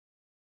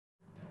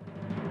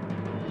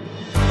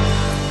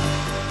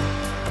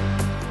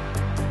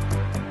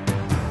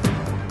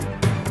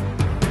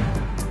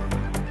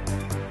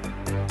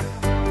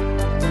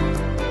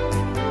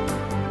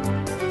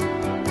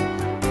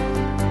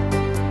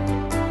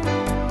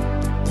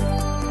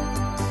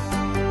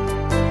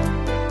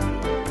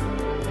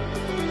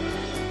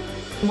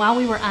While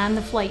we were on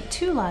the flight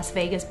to Las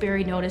Vegas,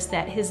 Barry noticed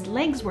that his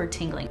legs were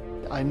tingling.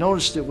 I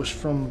noticed it was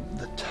from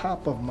the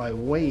top of my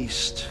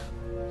waist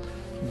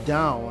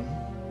down,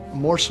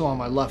 more so on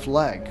my left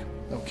leg,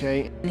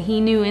 okay?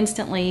 He knew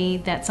instantly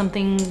that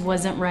something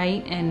wasn't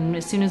right, and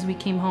as soon as we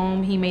came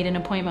home, he made an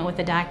appointment with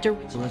a doctor.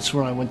 So that's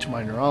when I went to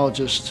my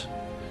neurologist.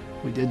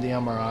 We did the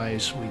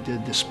MRIs, we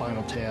did the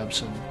spinal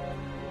taps. And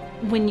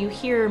when you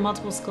hear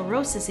multiple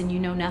sclerosis and you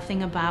know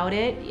nothing about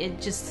it, it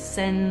just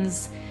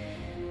sends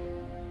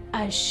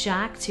a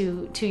shock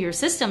to your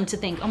system to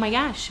think, oh my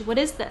gosh, what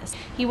is this?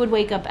 He would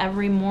wake up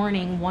every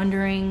morning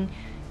wondering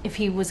if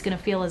he was going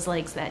to feel his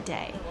legs that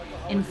day.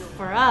 And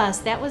for us,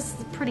 that was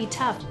pretty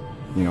tough.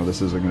 You know,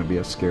 this is going to be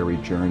a scary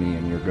journey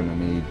and you're going to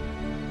need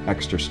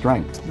extra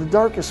strength. The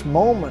darkest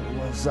moment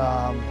was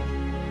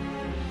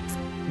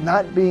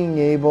not being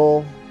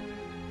able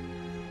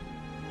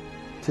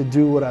to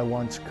do what I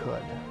once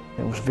could.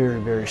 It was very,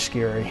 very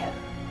scary.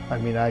 I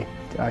mean, I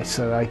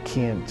said, I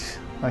can't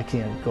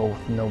go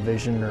with no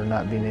vision or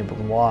not being able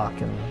to walk,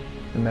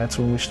 and that's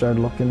when we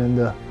started looking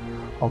into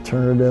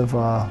alternative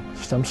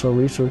stem cell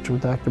research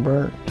with Dr.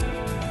 Burt.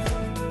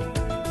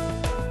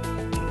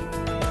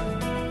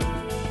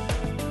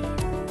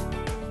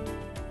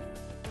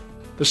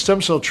 The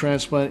stem cell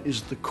transplant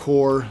is the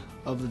core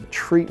of the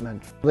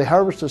treatment. They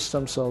harvest the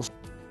stem cells.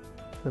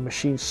 The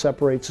machine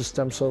separates the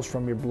stem cells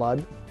from your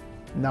blood.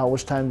 Now it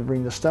was time to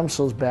bring the stem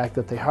cells back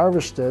that they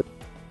harvested.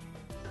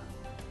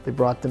 They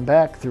brought them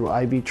back through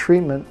IV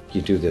treatment.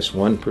 You do this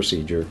one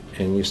procedure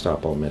and you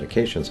stop all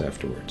medications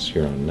afterwards.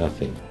 You're on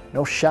nothing.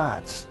 No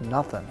shots,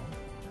 nothing.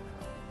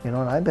 You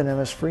know, and I've been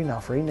MS-free now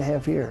for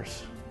 8.5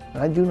 years.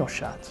 And I do no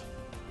shots.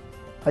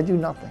 I do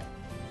nothing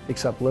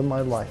except live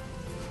my life.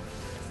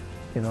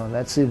 You know, and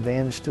that's the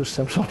advantage to a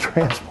stem cell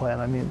transplant.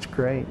 I mean, it's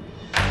great.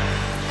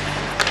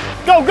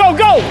 Go, go,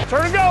 go!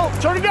 Turn to go,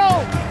 turn to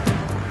go!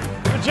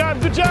 Good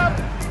job, good job.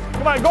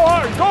 Come on, go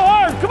hard,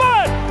 come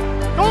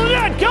on! Go to the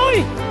net,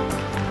 Kelly!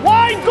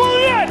 Wide, go to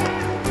the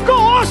net! Go,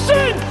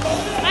 Austin!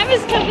 I'm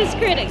his toughest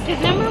critic, his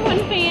 #1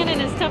 fan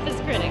and his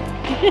toughest critic.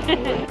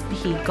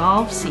 He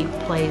golfs, he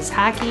plays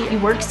hockey, he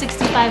works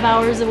 65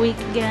 hours a week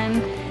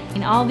again.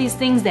 And all these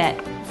things that,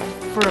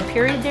 for a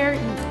period there,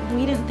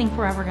 we didn't think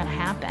were ever gonna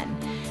happen.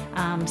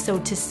 So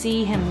to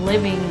see him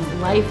living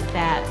life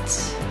that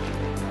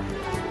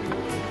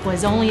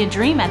was only a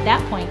dream at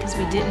that point, because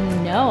we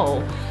didn't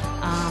know,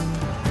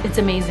 it's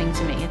amazing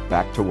to me.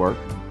 Back to work,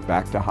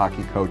 back to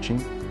hockey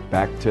coaching,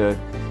 back to,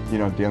 you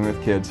know, dealing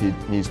with kids.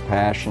 He's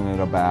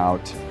passionate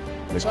about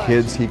the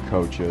kids he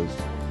coaches,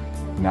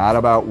 not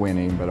about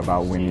winning, but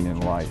about winning in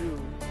life.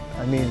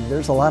 I mean,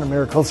 there's a lot of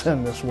miracles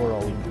in this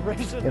world,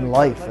 in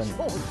life, and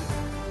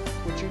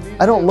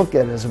I don't look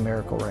at it as a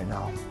miracle right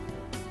now.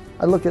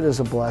 I look at it as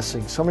a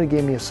blessing. Somebody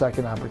gave me a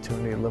second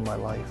opportunity to live my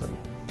life, and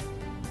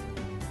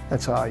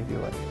that's how I do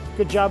it.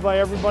 Good job by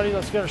everybody.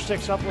 Let's get our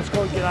sticks up. Let's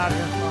go and get out of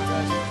here. Come on,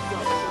 guys.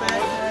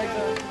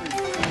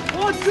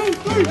 1, 2,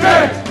 3,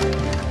 bags!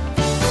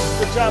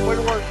 Good job, way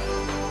to work.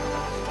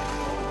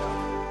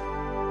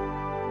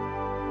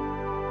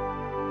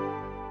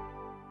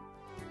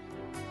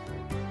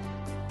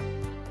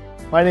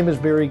 My name is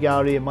Barry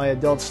Goudy, and my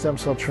adult stem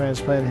cell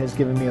transplant has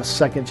given me a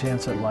second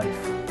chance at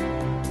life.